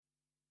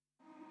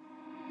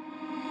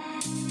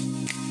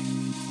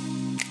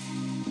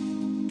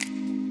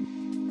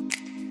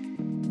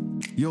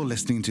You're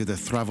listening to the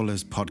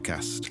Travelers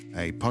Podcast,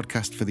 a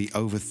podcast for the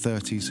over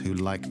 30s who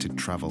like to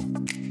travel.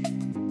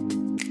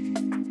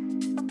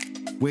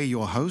 We're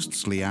your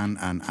hosts, Leanne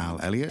and Al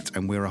Elliott,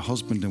 and we're a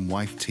husband and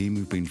wife team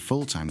who've been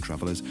full-time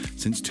travellers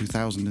since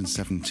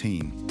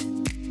 2017.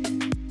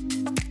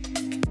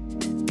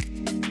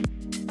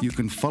 You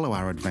can follow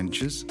our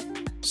adventures,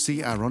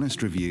 see our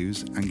honest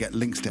reviews, and get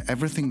links to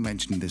everything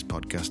mentioned in this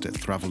podcast at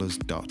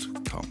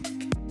travelers.com.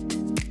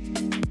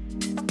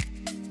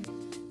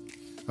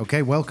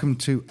 Okay, welcome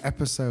to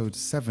episode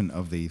 7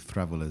 of the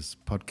Travelers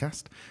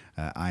Podcast.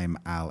 I'm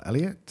Al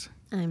Elliott.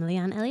 I'm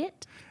Leanne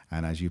Elliott.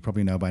 And as you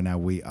probably know by now,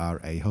 we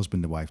are a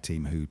husband and wife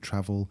team who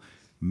travel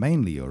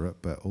mainly Europe,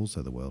 but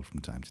also the world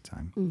from time to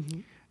time.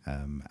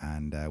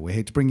 Mm-hmm. We're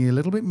here to bring you a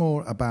little bit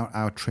more about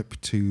our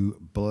trip to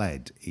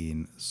Bled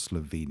in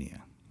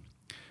Slovenia.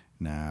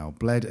 Now,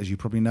 Bled, as you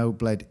probably know,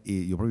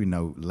 you'll probably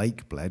know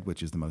Lake Bled,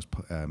 which is the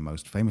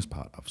most famous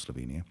part of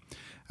Slovenia.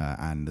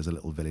 And there's a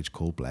little village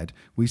called Bled.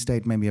 We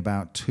stayed maybe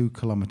about 2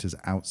 kilometers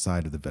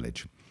outside of the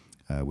village.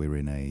 We were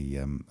in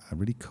a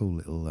really cool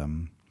little... do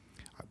you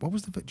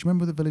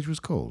remember what the village was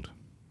called?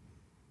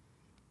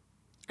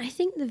 I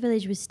think the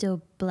village was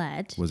still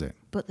Bled. Was it?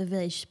 But the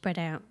village spread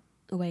out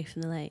away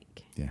from the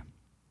lake. Yeah.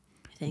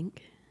 I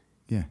think.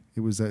 Yeah, it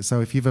was. So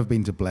if you've ever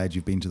been to Bled,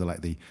 you've been to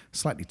the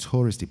slightly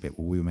touristy bit,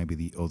 where we were maybe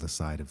the other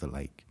side of the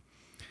lake.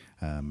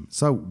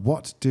 So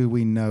what do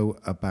we know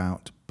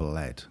about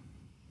Bled?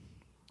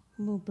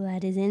 Well,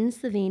 Bled is in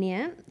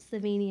Slovenia.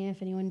 Slovenia,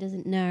 if anyone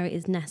doesn't know,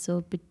 is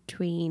nestled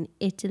between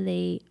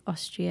Italy,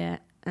 Austria,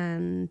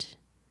 and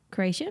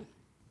Croatia.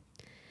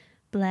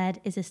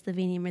 Bled is a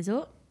Slovenian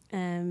resort.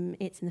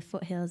 It's in the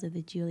foothills of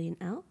the Julian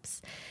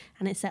Alps,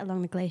 and it's set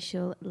along the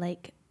glacial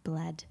Lake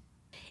Bled.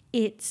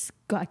 It's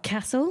got a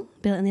castle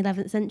built in the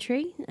 11th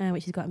century,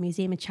 which has got a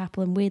museum, a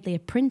chapel, and weirdly a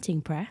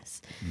printing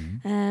press.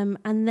 Mm-hmm.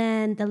 And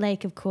then the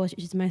lake, of course,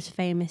 which is the most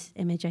famous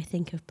image, I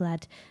think, of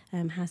Bled,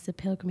 has the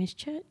pilgrimage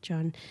church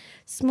on.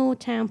 Small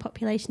town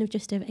population of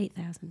just over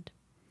 8,000.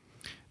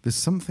 There's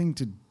something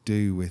to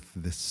do with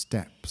the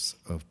steps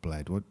of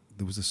Bled.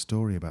 There was a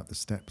story about the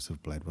steps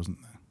of Bled, wasn't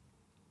there?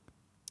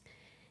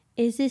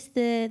 Is this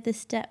the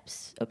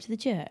steps up to the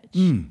church?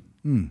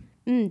 No,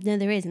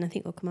 there is, and I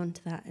think we'll come on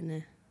to that in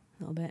a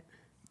little bit.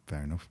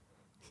 Fair enough.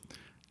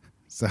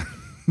 So,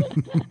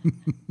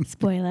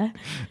 spoiler.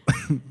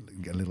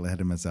 Get a little ahead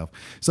of myself.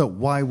 So,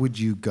 why would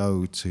you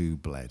go to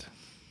Bled?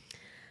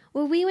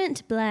 Well, we went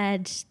to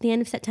Bled the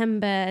end of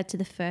September to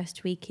the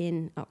first week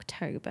in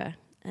October.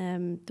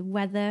 The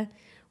weather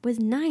was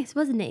nice,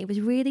 wasn't it? It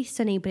was really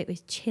sunny, but it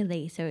was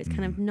chilly, so it's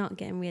kind of not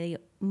getting really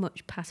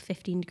much past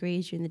 15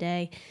 degrees during the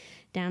day,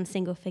 down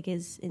single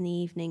figures in the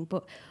evening.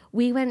 But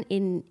we went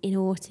in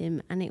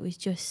autumn, and it was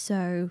just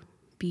so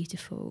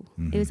beautiful.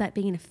 Mm-hmm. It was like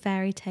being in a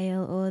fairy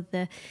tale,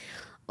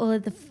 or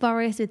the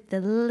forest with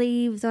the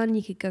leaves on.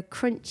 You could go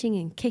crunching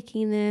and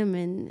kicking them,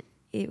 and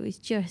it was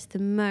just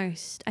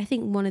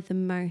one of the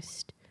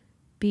most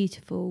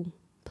beautiful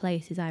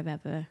places I've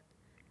ever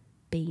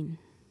been.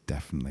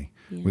 Definitely.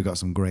 Yeah. We got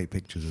some great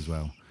pictures as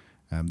well.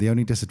 The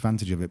only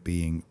disadvantage of it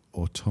being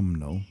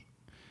autumnal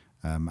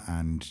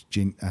and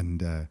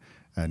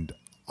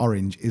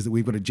orange is that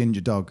we've got a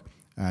ginger dog,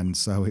 and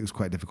so it was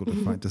quite difficult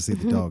to see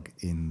the dog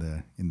in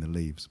the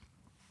leaves.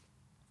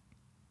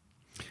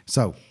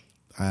 So,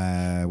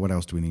 what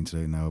else do we need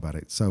to know about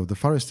it? So, the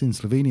forests in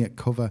Slovenia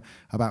cover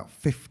about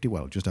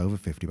just over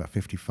 50, about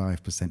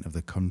 55% of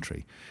the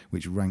country,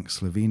 which ranks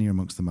Slovenia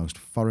amongst the most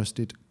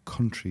forested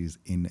countries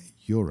in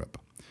Europe,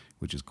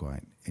 which is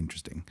quite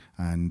interesting.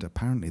 And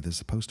apparently, there's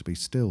supposed to be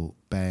still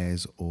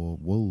bears or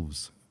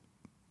wolves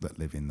that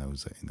live in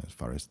those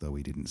forests, though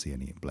we didn't see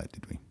any in Bled,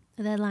 did we?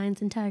 Are there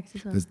lions and tigers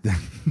as well?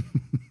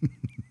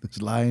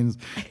 There's lions,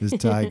 there's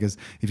tigers.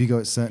 If you go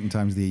at certain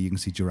times of the year, you can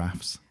see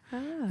giraffes.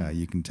 Oh.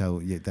 You can tell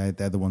they're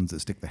the ones that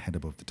stick the head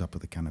above the top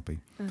of the canopy.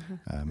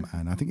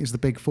 And I think it's the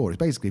big four. It's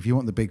basically, if you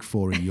want the big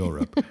four in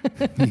Europe,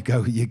 you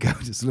go to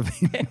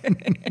Slovenia.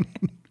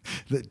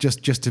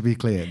 Just to be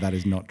clear, that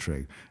is not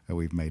true.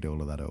 We've made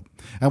all of that up.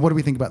 And what do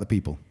we think about the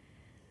people?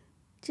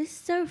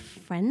 Just so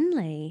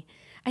friendly.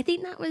 I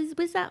think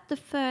was that the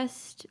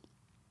first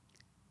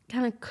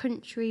kind of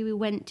country we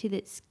went to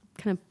that's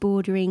kind of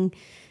bordering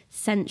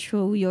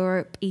Central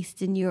Europe,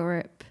 Eastern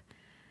Europe.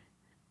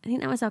 I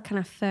think that was our kind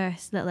of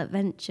first little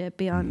adventure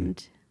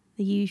beyond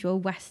the usual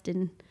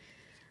Western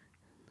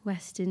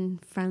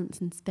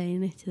France and Spain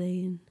and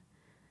Italy.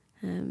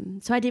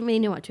 And so I didn't really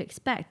know what to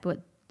expect,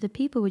 but the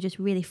people were just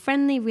really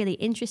friendly, really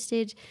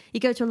interested. You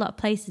go to a lot of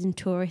places and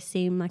tourists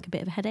seem like a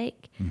bit of a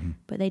headache,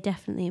 but they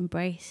definitely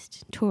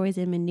embraced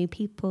tourism and new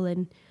people,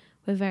 and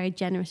were very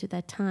generous with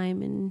their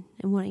time and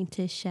wanting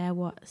to share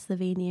what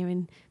Slovenia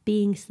and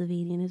being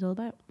Slovenian is all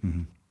about.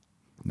 Mm-hmm.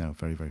 No,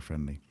 very, very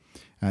friendly.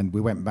 And we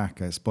went back,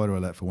 spoiler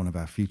alert for one of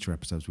our future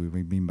episodes,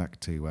 we've been back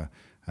to a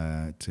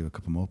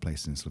couple more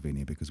places in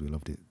Slovenia because we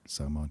loved it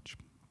so much.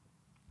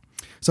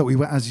 So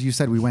as you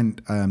said, we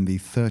went the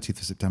 30th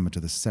of September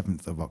to the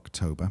 7th of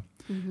October.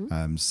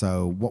 Mm-hmm.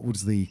 So what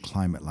was the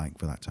climate like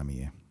for that time of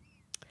year?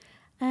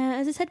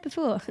 As I said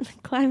before, the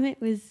climate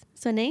was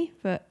sunny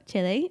but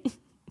chilly.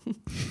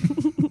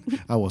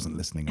 I wasn't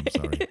listening, I'm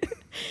sorry.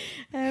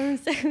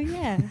 So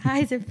yeah,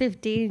 highs of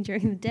 15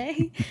 during the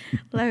day,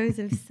 lows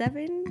of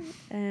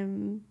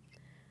 7.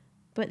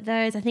 But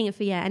those, I think,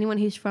 for anyone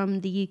who's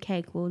from the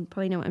UK will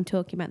probably know what I'm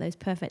talking about. Those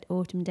perfect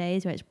autumn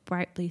days where it's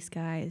bright blue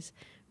skies,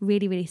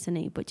 really, really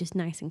sunny, but just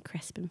nice and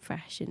crisp and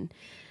fresh. And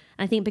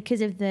I think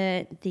because of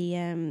the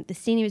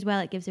scenery as well,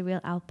 it gives a real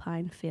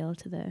alpine feel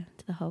to the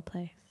whole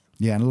place.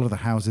 Yeah, and a lot of the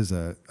houses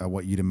are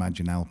what you'd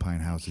imagine alpine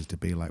houses to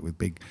be like, with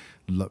big,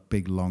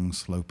 long,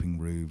 sloping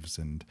roofs,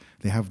 and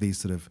they have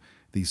these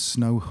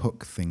snow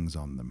hook things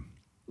on them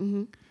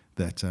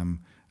that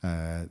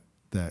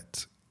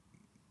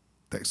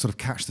sort of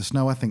catch the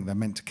snow. I think they're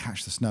meant to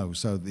catch the snow,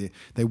 so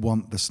they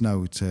want the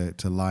snow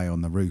to lie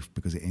on the roof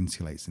because it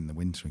insulates in the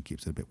winter and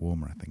keeps it a bit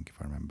warmer, I think,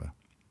 if I remember.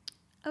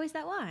 Oh, is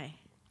that why?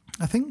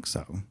 I think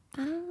so.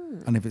 Oh.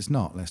 And if it's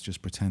not, let's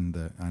just pretend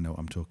that I know what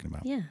I'm talking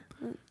about. Yeah,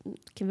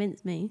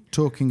 convince me.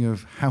 Talking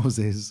of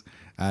houses,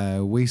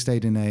 we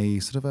stayed in a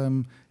sort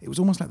of, it was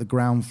almost like the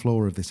ground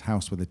floor of this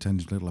house where they turned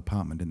into a little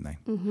apartment, didn't they?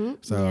 Mm-hmm.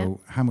 So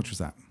how much was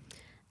that?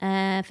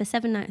 For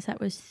 7 nights, that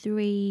was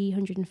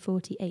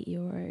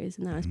 €348,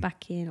 and that was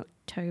back in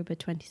October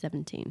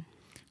 2017.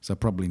 So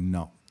probably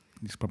not.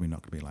 It's probably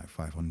not going to be like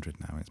 500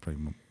 now. It's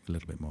probably a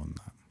little bit more than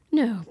that.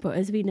 No, but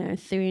as we know,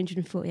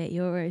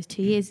 €348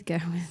 2 years ago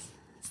was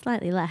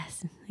slightly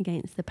less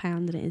against the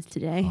pound than it is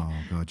today. Oh,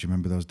 God. Do you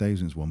remember those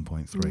days when it was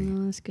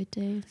 1.3? Oh, it's good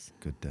days.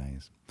 Good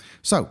days.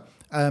 So,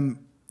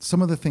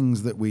 some of the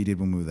things that we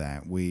did when we were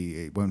there,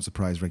 it won't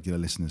surprise regular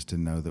listeners to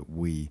know that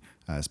we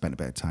spent a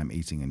bit of time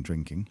eating and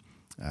drinking.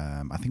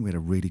 I think we had a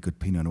really good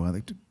Pinot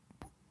Noir.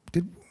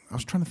 I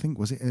was trying to think,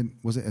 was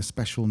it a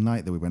special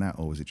night that we went out,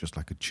 or was it just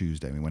like a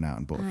Tuesday and we went out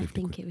and bought 50 I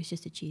think it was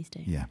just a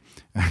Tuesday. Yeah.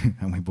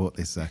 And we bought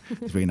this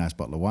really nice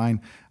bottle of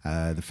wine.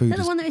 The food is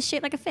that the one that was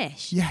shaped like a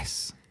fish?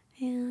 Yes.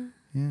 Yeah.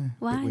 Yeah.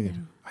 Why weird.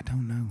 though? I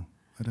don't know.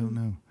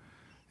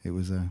 It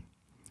was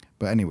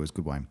but anyway, it was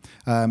good wine.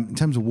 In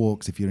terms of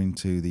walks, if you're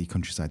into the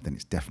countryside, then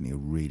it's definitely a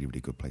really,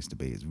 really good place to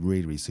be. It's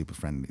really, really super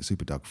friendly,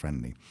 super dog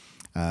friendly.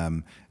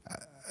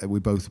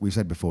 We've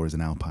said before, is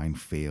an alpine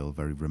feel,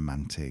 very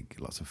romantic,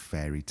 lots of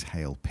fairy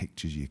tale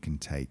pictures you can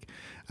take.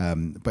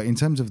 But in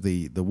terms of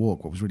the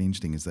walk, what was really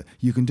interesting is that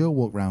you can do a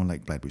walk around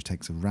Lake Bled, which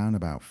takes around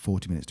about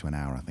 40 minutes to an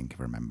hour, I think, if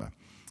I remember.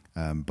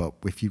 But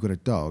if you've got a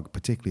dog,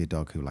 particularly a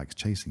dog who likes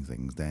chasing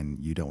things, then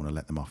you don't want to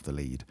let them off the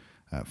lead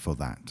for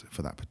that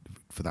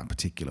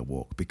particular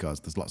walk, because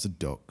there's lots of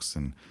ducks,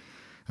 and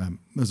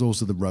there's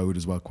also the road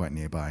as well quite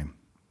nearby.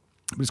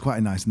 But it's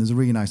quite nice, and there's a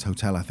really nice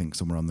hotel, I think,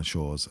 somewhere on the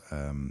shores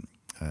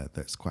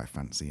that's quite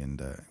fancy,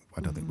 and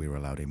I don't think we were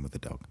allowed in with the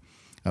dog.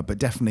 But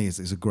definitely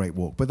it's a great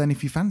walk. But then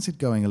if you fancied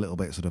going a little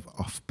bit sort of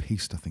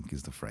off-piste, I think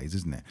is the phrase,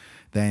 isn't it?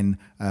 Then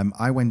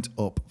I went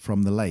up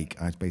from the lake.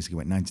 I basically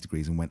went 90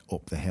 degrees and went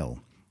up the hill,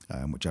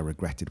 which I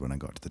regretted when I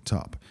got to the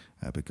top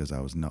because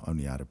I was not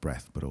only out of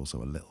breath, but also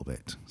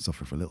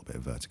suffering from a little bit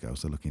of vertigo.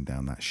 So looking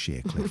down that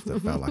sheer cliff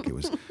that felt like it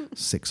was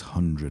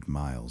 600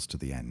 miles to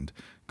the end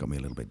got me a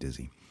little bit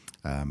dizzy.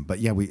 But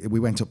yeah, we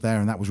went up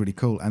there, and that was really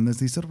cool. And there's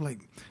these sort of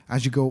like,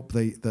 as you go up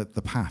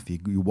the path,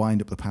 you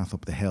wind up the path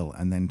up the hill,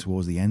 and then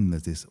towards the end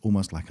there's this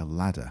almost like a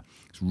ladder.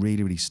 It's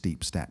really, really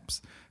steep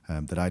steps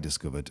that I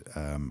discovered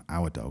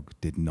our dog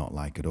did not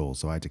like at all.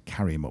 So I had to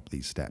carry him up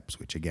these steps,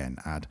 which again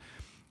add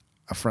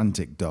a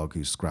frantic dog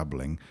who's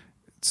scrabbling,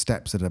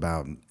 steps at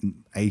about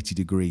 80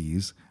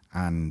 degrees,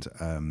 and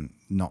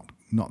not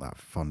that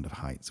fond of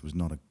heights. It was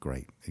not a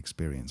great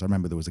experience. I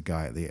remember there was a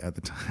guy at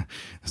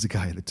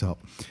the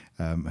top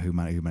who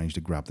managed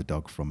to grab the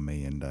dog from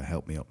me and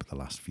help me up the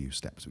last few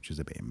steps, which was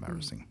a bit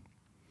embarrassing.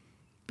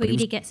 But you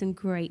did get some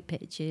great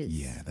pictures.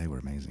 Yeah, they were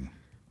amazing.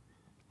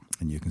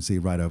 And you can see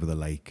right over the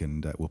lake,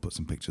 and we'll put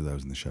some pictures of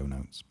those in the show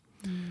notes.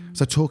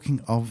 So talking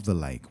of the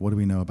lake, what do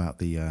we know about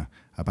the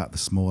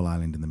small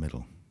island in the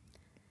middle?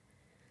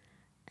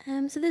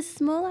 So the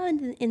small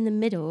island in the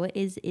middle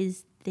is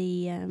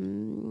the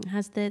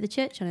has the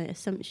church on it,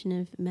 Assumption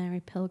of Mary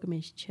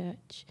Pilgrimage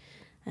Church,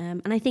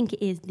 and I think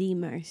it is the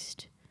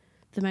most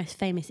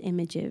famous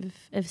image of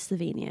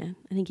Slovenia.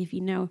 I think if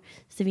you know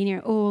Slovenia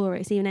at all, or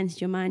it's even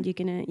entered your mind, you're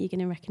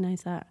gonna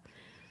recognise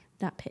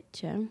that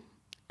picture.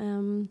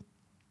 And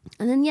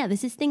then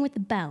there's this thing with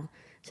the bell,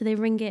 so they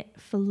ring it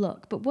for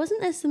luck. But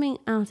wasn't there something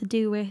to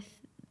do with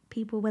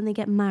people when they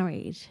get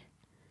married?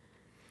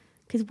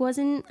 Because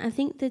I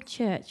think the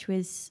church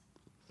was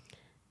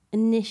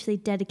initially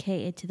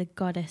dedicated to the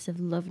goddess of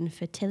love and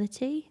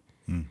fertility.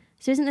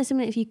 So isn't there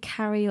something if you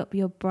carry up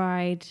your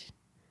bride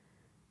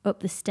up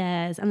the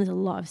stairs, and there's a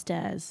lot of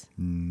stairs,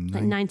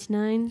 like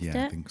 99 steps?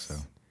 Yeah, I think so.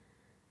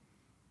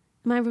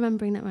 Am I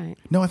remembering that right?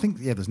 No, I think,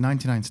 there's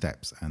 99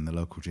 steps, and the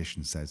local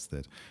tradition says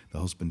that the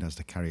husband has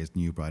to carry his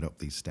new bride up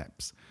these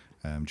steps,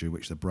 during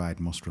which the bride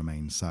must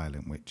remain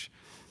silent, which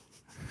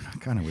I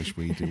kind of wish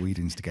we'd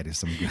instigated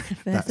some...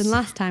 First and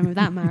last time of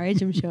that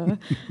marriage, I'm sure.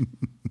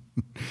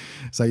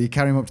 So you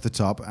carry him up to the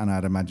top, and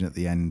I'd imagine at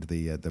the end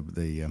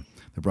the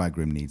the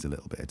bridegroom needs a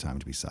little bit of time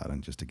to be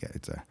silent just to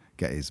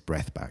get his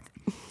breath back.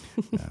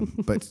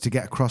 But to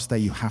get across there,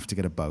 you have to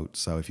get a boat.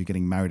 So if you're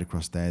getting married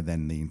across there,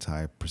 then the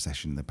entire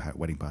procession, the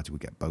wedding party,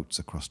 would get boats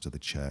across to the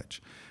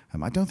church.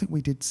 I don't think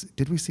we did.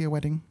 Did we see a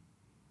wedding?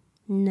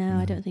 No,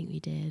 I don't think we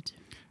did.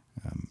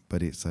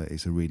 But it's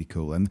a really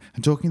cool. And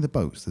talking of the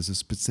boats, there's a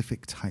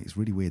specific type. It's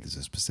really weird. There's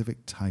a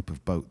specific type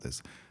of boat.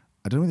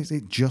 I don't know if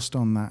it's just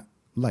on that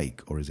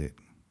lake or is it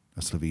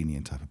a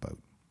Slovenian type of boat?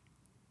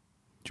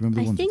 Do you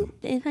remember the ones of them?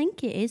 I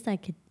think it is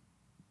like a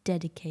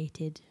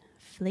dedicated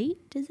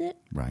fleet, is it?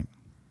 Right.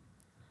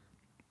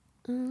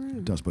 I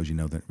don't suppose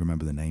you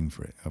remember the name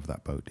for it, of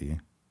that boat, do you?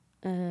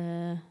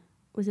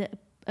 Was it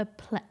a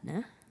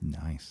Pletner?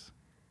 Nice.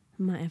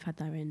 I might have had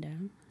that written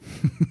down.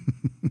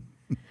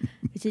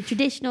 It's a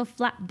traditional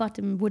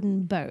flat-bottomed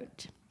wooden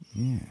boat.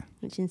 Yeah.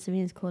 Which in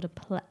Slovenia is called a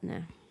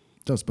Pletner.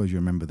 Don't suppose you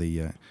remember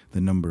the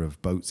number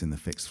of boats in the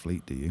fixed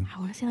fleet, do you? I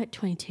want to say like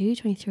 22,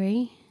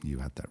 23. You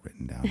had that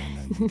written down, I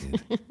know you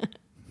did.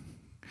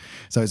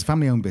 So it's a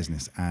family-owned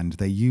business, and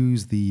they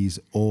use these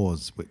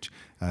oars, which,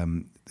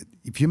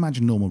 if you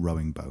imagine a normal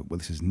rowing boat, well,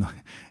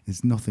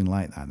 it's nothing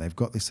like that. They've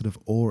got this sort of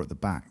oar at the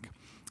back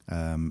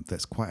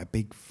that's quite a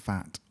big,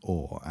 fat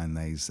oar, and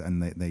they.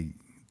 What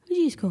did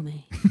you just call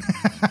me?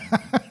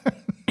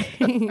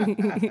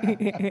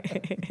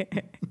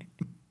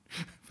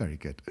 Very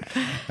good.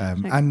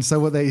 And so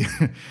what they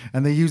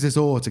use this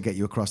oar to get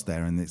you across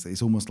there, and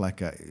it's almost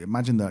like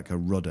imagine like a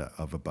rudder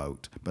of a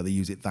boat, but they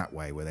use it that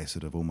way, where they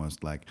sort of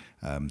almost like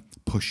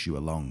push you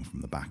along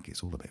from the back.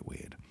 It's all a bit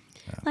weird.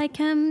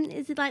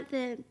 Is it like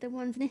the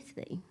ones in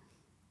Italy?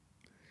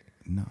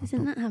 No.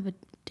 Doesn't that have a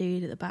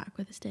dude at the back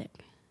with a stick?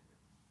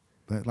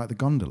 Like the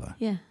gondola?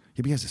 Yeah. Yeah,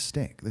 but he has a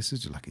stick. This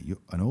is just like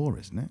an oar,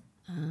 isn't it?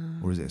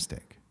 Or is it a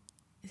stick?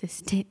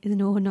 Is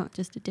an oar not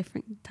just a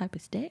different type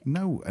of stick?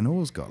 No, an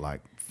oar's got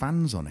like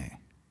fans on it.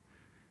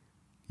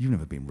 You've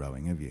never been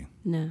rowing, have you?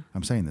 No.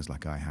 I'm saying this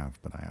like I have,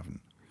 but I haven't.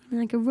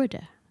 Like a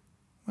rudder?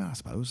 Well, I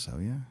suppose so,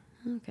 yeah.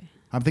 Okay.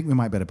 I think we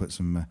might better put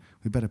some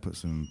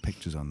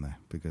pictures on there,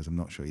 because I'm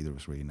not sure either of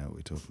us really know what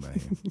we're talking about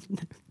here.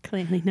 No,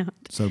 clearly not.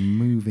 So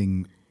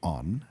moving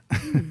on.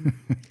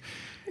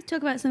 Let's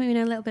talk about something we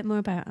know a little bit more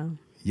about, Al.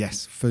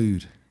 Yes,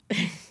 food.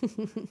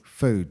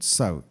 Food.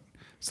 So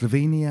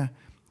Slovenia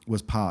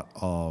was part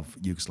of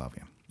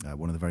Yugoslavia,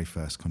 one of the very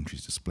first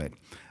countries to split.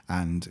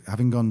 And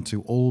having gone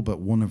to all but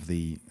one of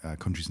the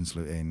countries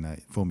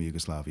in former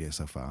Yugoslavia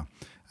so far,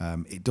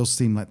 it does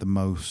seem like the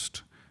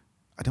most,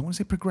 I don't want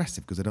to say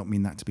progressive, because I don't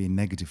mean that to be a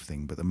negative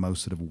thing, but the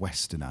most sort of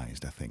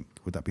westernized, I think.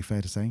 Would that be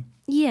fair to say?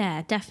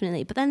 Yeah,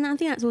 definitely. But then I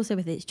think that's also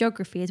with its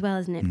geography as well,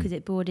 isn't it? Because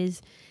it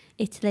borders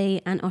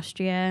Italy and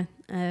Austria.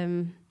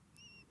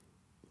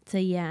 So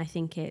yeah, I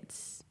think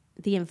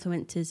the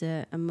influences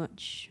are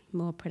much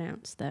more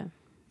pronounced there.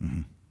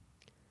 Mm-hmm.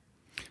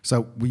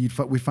 So we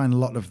find a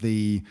lot of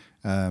the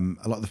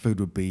food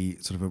would be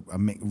sort of a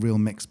real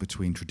mix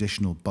between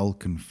traditional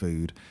Balkan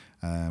food,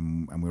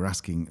 and we were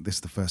asking. This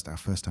is our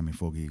first time in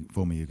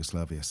former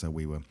Yugoslavia, so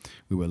we were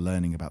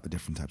learning about the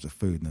different types of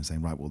food, and they're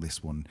saying, right, well,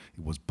 this one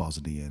it was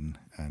Bosnian,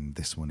 and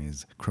this one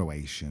is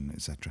Croatian,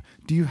 etc.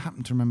 Do you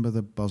happen to remember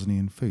the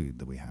Bosnian food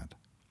that we had?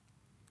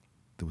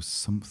 There was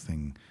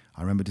something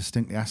I remember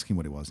distinctly asking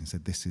what it was, and he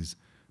said this is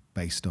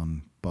based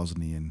on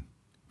Bosnian.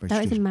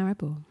 That was in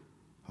Maribor.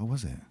 Oh,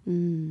 was it?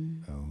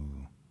 Mm.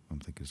 Oh, I'm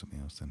thinking of something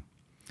else then.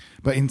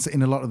 But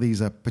in a lot of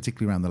these,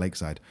 particularly around the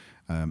lakeside,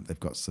 they've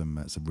got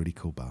some really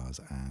cool bars,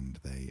 and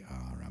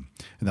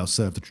they'll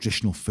serve the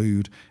traditional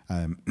food.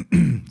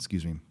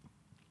 Excuse me.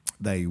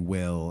 They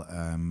will,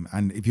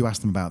 and if you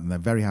ask them about them, they're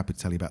very happy to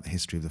tell you about the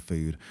history of the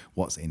food,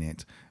 what's in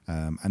it,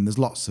 and there's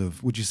lots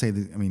of. Would you say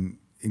that? I mean,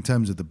 in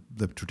terms of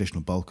the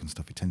traditional Balkan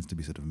stuff, it tends to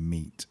be sort of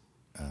meat,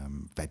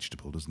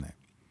 vegetable, doesn't it?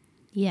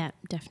 Yeah,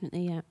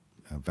 definitely. Yeah.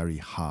 Very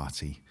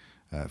hearty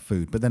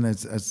food. But then,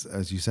 as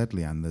you said,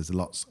 Leanne, there's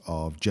lots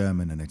of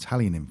German and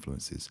Italian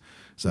influences.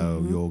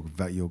 So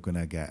you're going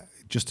to get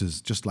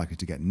just likely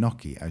to get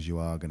gnocchi as you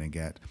are going to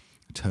get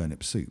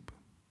turnip soup.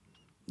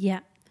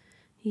 Yeah,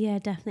 yeah,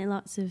 definitely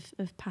lots of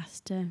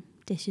pasta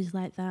dishes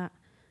like that.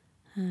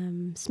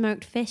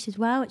 Smoked fish as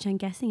well, which I'm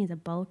guessing is a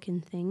Balkan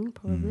thing,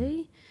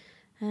 probably.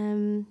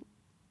 And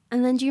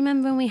then, do you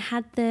remember when we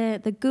had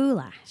the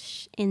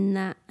goulash in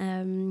that?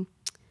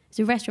 It's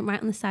a restaurant right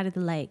on the side of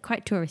the lake,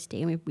 quite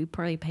touristy, and we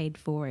probably paid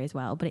for it as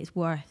well. But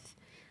I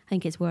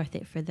think it's worth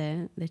it for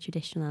the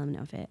traditional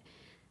element of it.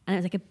 And it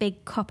was like a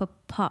big copper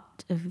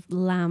pot of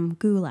lamb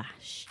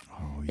goulash.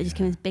 Oh, It just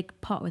came in this big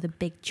pot with a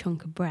big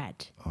chunk of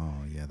bread.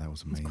 Oh yeah, that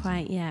was amazing.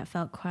 It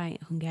felt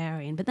quite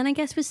Hungarian. But then I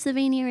guess was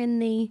Slovenia in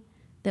the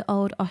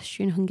old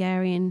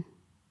Austrian-Hungarian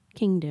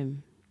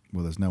kingdom?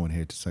 Well, there's no one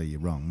here to say you're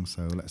wrong,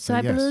 so let's say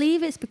I yes.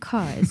 believe it's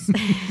because.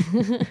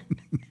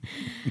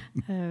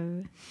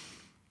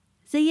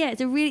 So yeah,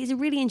 it's a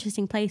really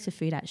interesting place for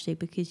food actually,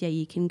 because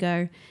you can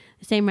go.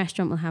 The same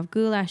restaurant will have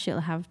goulash,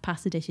 it'll have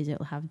pasta dishes,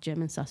 it'll have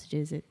German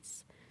sausages.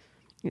 It's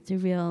a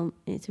real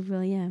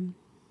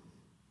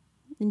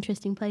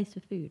interesting place for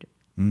food.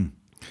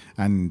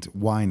 And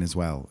wine as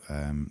well.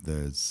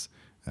 There's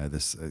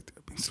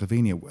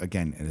Slovenia,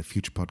 again, in a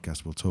future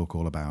podcast, we'll talk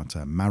all about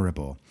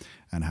Maribor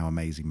and how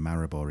amazing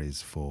Maribor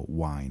is for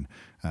wine.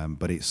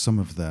 But it's some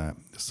of the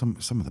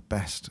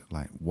best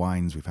like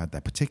wines we've had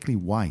there, particularly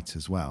white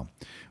as well,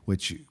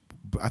 which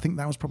I think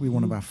that was probably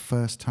one of our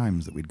first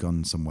times that we'd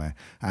gone somewhere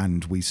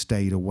and we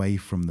stayed away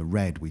from the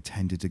red. We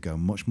tended to go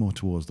much more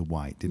towards the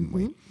white, didn't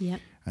we? Yeah.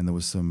 And there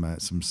was some at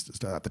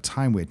the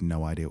time we had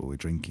no idea what we were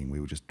drinking. We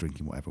were just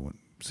drinking what everyone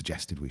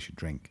suggested we should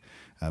drink.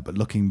 But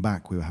looking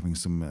back, we were having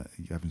some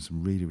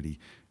really, really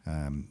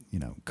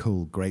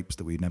cool grapes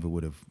that we never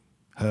would have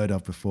heard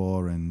of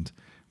before, and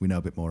we know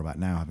a bit more about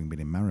now, having been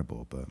in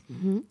Maribor. But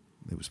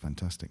it was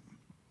fantastic.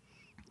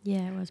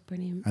 Yeah, it was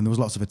brilliant. And there was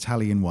lots of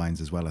Italian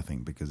wines as well, I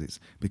think,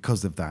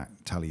 because of that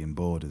Italian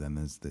border. Then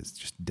there's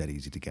just dead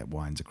easy to get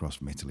wines across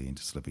from Italy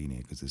into Slovenia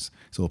because it's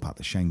all part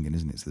of the Schengen,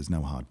 isn't it? So there's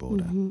no hard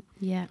border.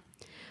 Yeah,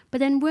 but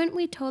then weren't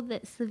we told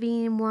that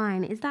Slovenian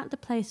wine is that the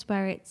place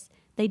where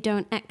they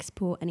don't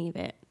export any of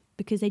it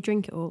because they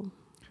drink it all?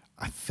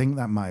 I think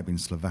that might have been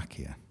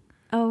Slovakia.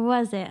 Oh,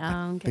 was it? Oh,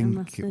 I'm getting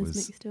my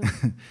mixed up.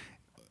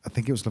 I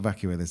think it was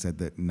Slovakia where they said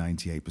that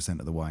 98%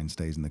 of the wine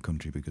stays in the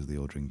country because they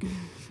all drink it.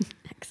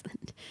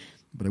 Excellent.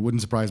 But it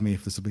wouldn't surprise me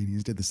if the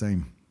Slovenians did the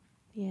same.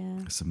 Yeah.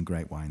 Some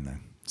great wine there.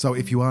 So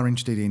if you are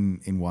interested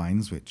in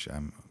wines, which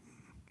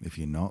if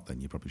you're not, then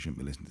you probably shouldn't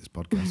be listening to this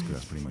podcast because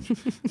that's pretty much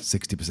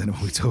 60% of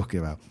what we're talking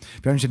about.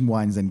 If you're interested in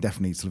wines, then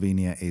definitely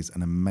Slovenia is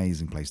an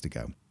amazing place to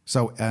go.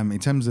 So in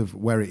terms of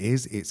where it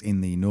is, it's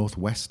in the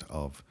northwest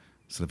of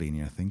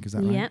Slovenia, I think. Is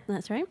that right? Yeah,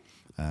 that's right.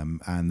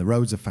 And the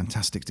roads are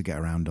fantastic to get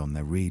around on.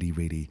 They're really,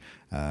 really,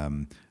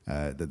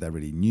 they're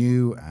really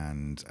new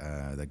and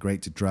they're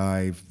great to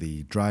drive.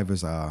 The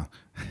drivers are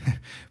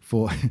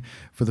for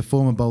the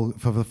former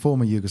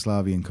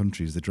Yugoslavian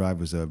countries. The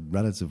drivers are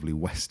relatively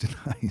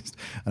westernized,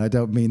 and I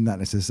don't mean that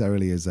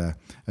necessarily as a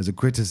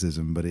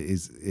criticism, but it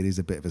is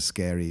a bit of a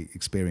scary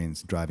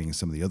experience driving in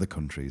some of the other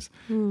countries,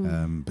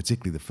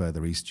 particularly the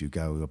further east you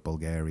go,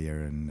 Bulgaria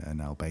and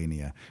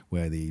Albania,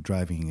 where the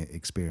driving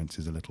experience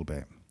is a little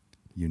bit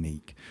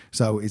unique.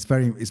 So it's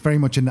very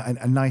much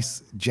a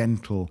nice,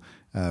 gentle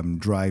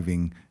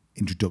driving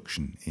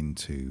introduction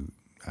into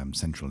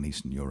Central and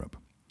Eastern Europe.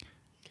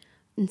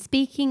 And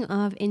speaking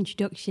of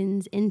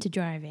introductions into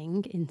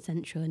driving in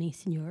Central and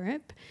Eastern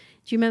Europe,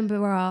 do you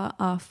remember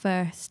our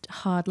first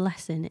hard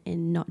lesson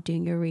in not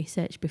doing your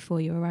research before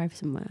you arrive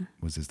somewhere?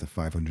 Was this the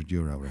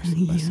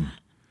 €500 lesson? Yeah.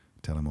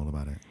 Tell them all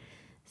about it.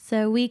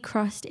 So we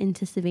crossed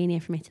into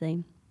Slovenia from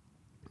Italy,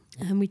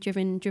 and we'd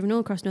driven all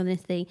across northern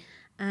Italy,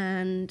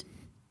 and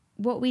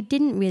what we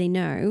didn't really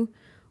know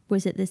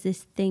was that there's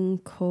this thing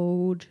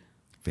called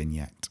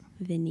Vignette,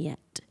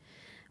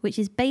 which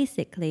is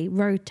basically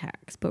road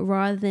tax, but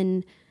rather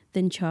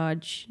than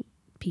charge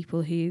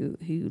people who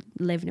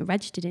live and are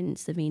registered in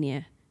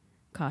Slovenia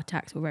car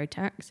tax or road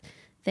tax,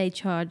 they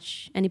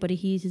charge anybody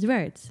who uses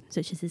roads,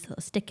 such as this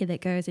little sticker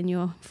that goes in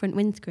your front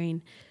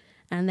windscreen,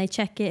 and they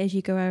check it as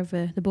you go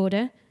over the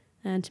border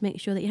and to make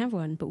sure that you have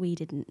one. But we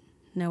didn't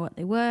know what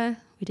they were.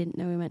 We didn't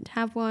know we meant to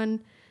have one.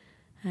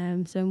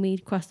 So when we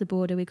crossed the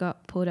border, we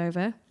got pulled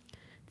over,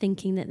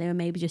 thinking that they were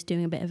maybe just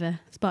doing a bit of a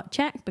spot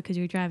check because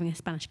we were driving a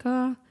Spanish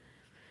car,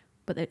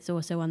 but it's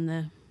also on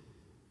the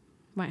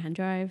right-hand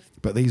drive.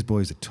 But these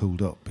boys are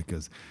tooled up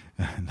because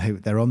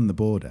they're on the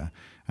border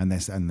and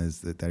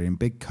they're in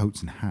big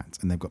coats and hats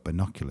and they've got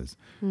binoculars,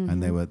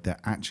 and they're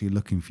actually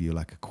looking for you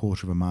like a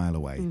quarter of a mile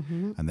away,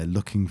 and they're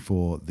looking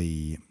for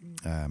the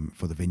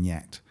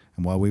vignette.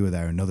 And while we were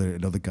there,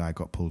 another guy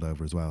got pulled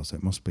over as well. So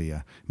it must be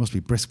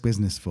brisk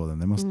business for them.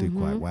 They must do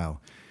quite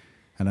well.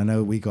 And I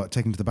know we got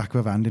taken to the back of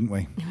a van, didn't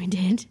we? We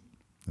did.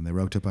 And they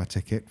wrote up our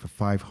ticket for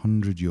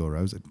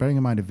 €500. Bearing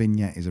in mind a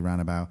vignette is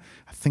around about,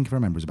 I think if I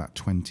remember, it was about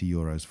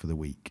 €20 for the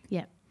week.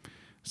 Yeah.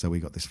 So we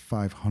got this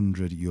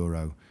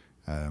 €500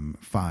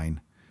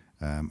 fine.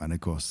 And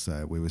of course,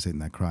 we were sitting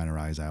there crying our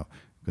eyes out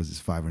because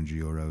it's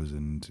 €500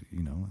 and,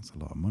 that's a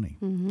lot of money.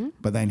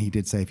 But then he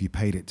did say if you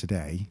paid it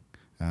today,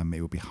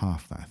 it would be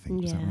half that, I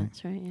think. Is that right?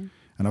 That's right, yeah.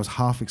 And I was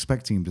half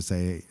expecting him to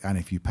say, and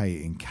if you pay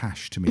it in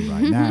cash to me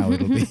right now,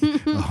 it'll be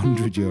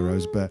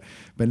 €100. But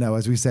no,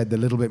 as we said, they're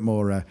a little bit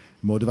more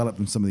developed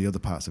than some of the other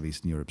parts of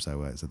Eastern Europe. So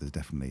there's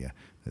definitely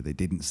there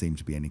didn't seem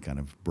to be any kind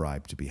of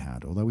bribe to be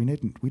had. Although we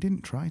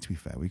didn't try, to be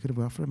fair. We could have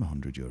offered him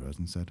 €100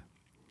 and said.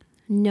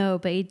 No,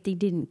 but he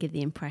didn't give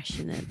the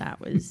impression that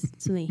was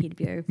something he'd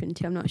be open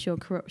to. I'm not sure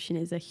corruption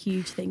is a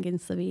huge thing in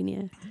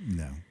Slovenia.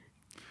 No.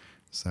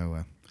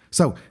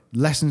 So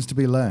lessons to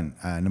be learned.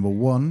 Number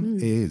one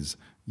is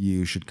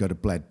you should go to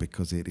Bled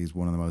because it is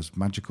one of the most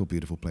magical,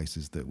 beautiful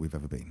places that we've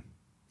ever been.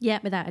 Yeah,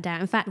 without a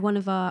doubt. In fact, one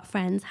of our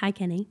friends, hi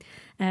Kenny,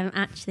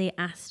 actually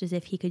asked us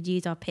if he could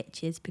use our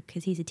pictures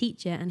because he's a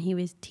teacher and he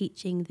was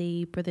teaching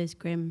the Brothers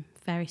Grimm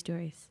fairy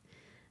stories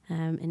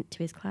to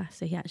his class.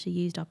 So he actually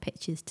used our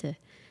pictures to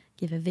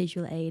give a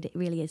visual aid. It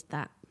really is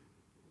that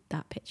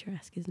that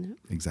picturesque, isn't it?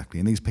 Exactly.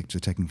 And these pictures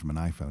are taken from an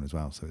iPhone as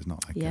well, so it's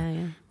not like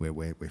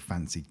we're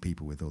fancy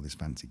people with all this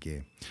fancy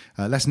gear.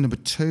 Lesson number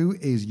 2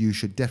 is you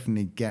should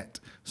definitely get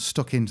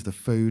stuck into the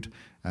food.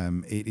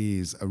 It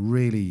is a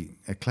really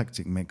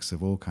eclectic mix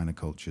of all kind of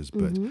cultures,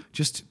 but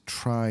just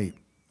try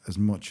as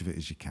much of it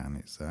as you can.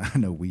 It's I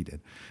know we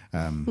did.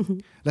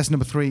 Lesson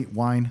number 3,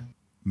 wine,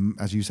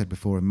 as you said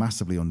before,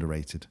 massively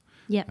underrated.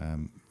 Yeah.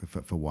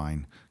 For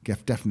wine,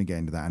 definitely get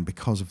into that. And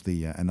because of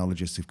the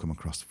enologists who've come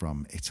across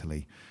from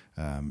Italy,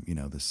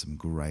 there's some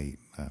great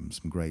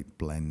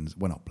blends.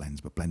 Well, not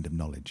blends, but blend of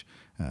knowledge.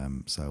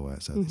 So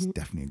it's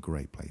definitely a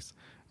great place.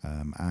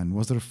 And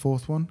was there a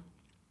 4th one?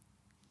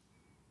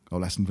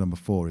 Lesson number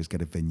 4 is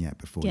get a vignette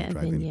before you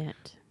drive in.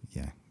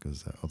 Yeah,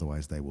 because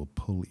otherwise they will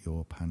pull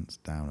your pants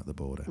down at the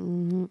border.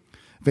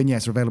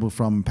 Vignettes are available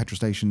from petrol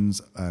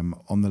stations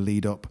on the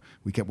lead up.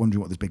 We kept wondering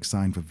what this big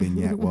sign for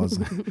vignette was.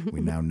 We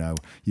now know.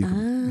 You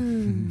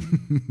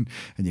can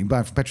and you can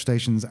buy it from petrol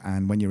stations,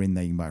 and when you're in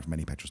there, you can buy it from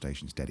any petrol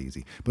stations, dead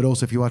easy. But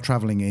also, if you are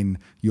travelling in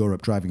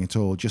Europe, driving at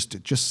all, just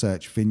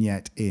search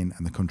vignette in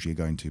and the country you're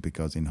going to,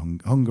 because in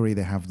Hungary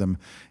they have them,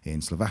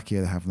 in Slovakia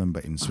they have them,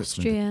 but in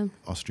Switzerland,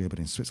 Austria, but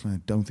in Switzerland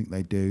I don't think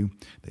they do.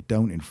 They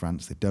don't in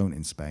France, they don't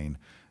in Spain.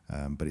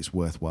 But it's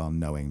worthwhile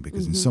knowing,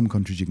 because in some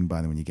countries you can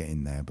buy them when you get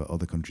in there, but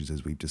other countries,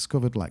 as we've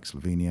discovered, like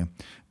Slovenia,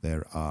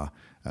 there are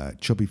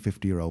chubby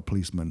 50-year-old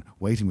policemen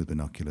waiting with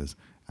binoculars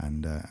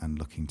and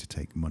looking to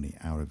take money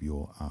out of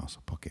your arse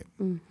pocket.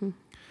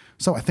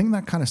 So I think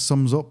that kind of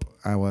sums up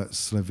our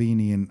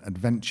Slovenian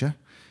adventure.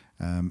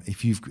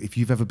 If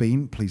you've ever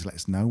been, please let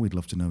us know. We'd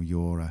love to know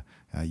your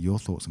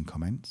thoughts and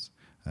comments.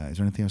 Is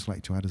there anything else you'd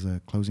like to add as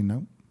a closing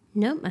note?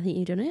 No, I think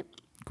you've done it.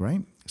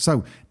 Great.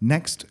 So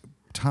next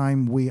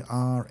time we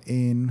are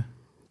in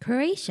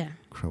Croatia.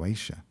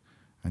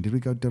 And did we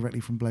go directly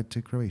from Bled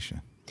to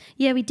Croatia?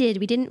 Yeah, we did.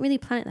 We didn't really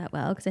plan it that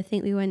well, because I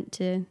think we went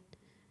to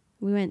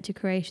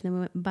Croatia and then we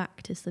went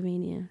back to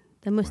Slovenia.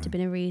 There must have been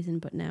a reason,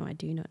 but now I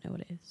do not know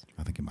what it is.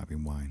 I think it might be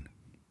wine.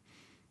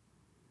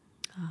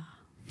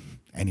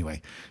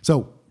 Anyway,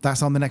 so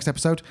that's on the next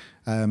episode.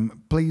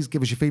 Please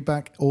give us your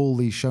feedback. All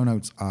the show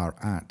notes are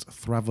at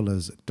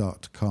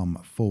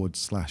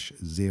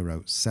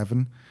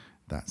thravelers.com/07.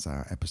 That's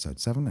our episode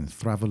 7. And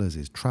Thravelers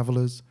is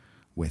Travellers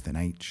with an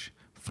H,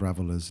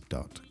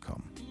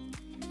 thravelers.com.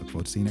 Look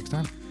forward to seeing you next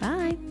time.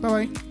 Bye.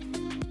 Bye-bye.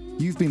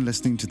 You've been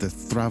listening to the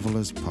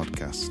Thravelers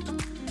podcast.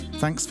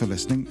 Thanks for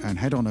listening, and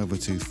head on over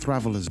to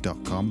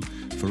thravelers.com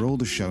for all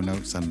the show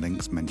notes and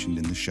links mentioned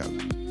in the show.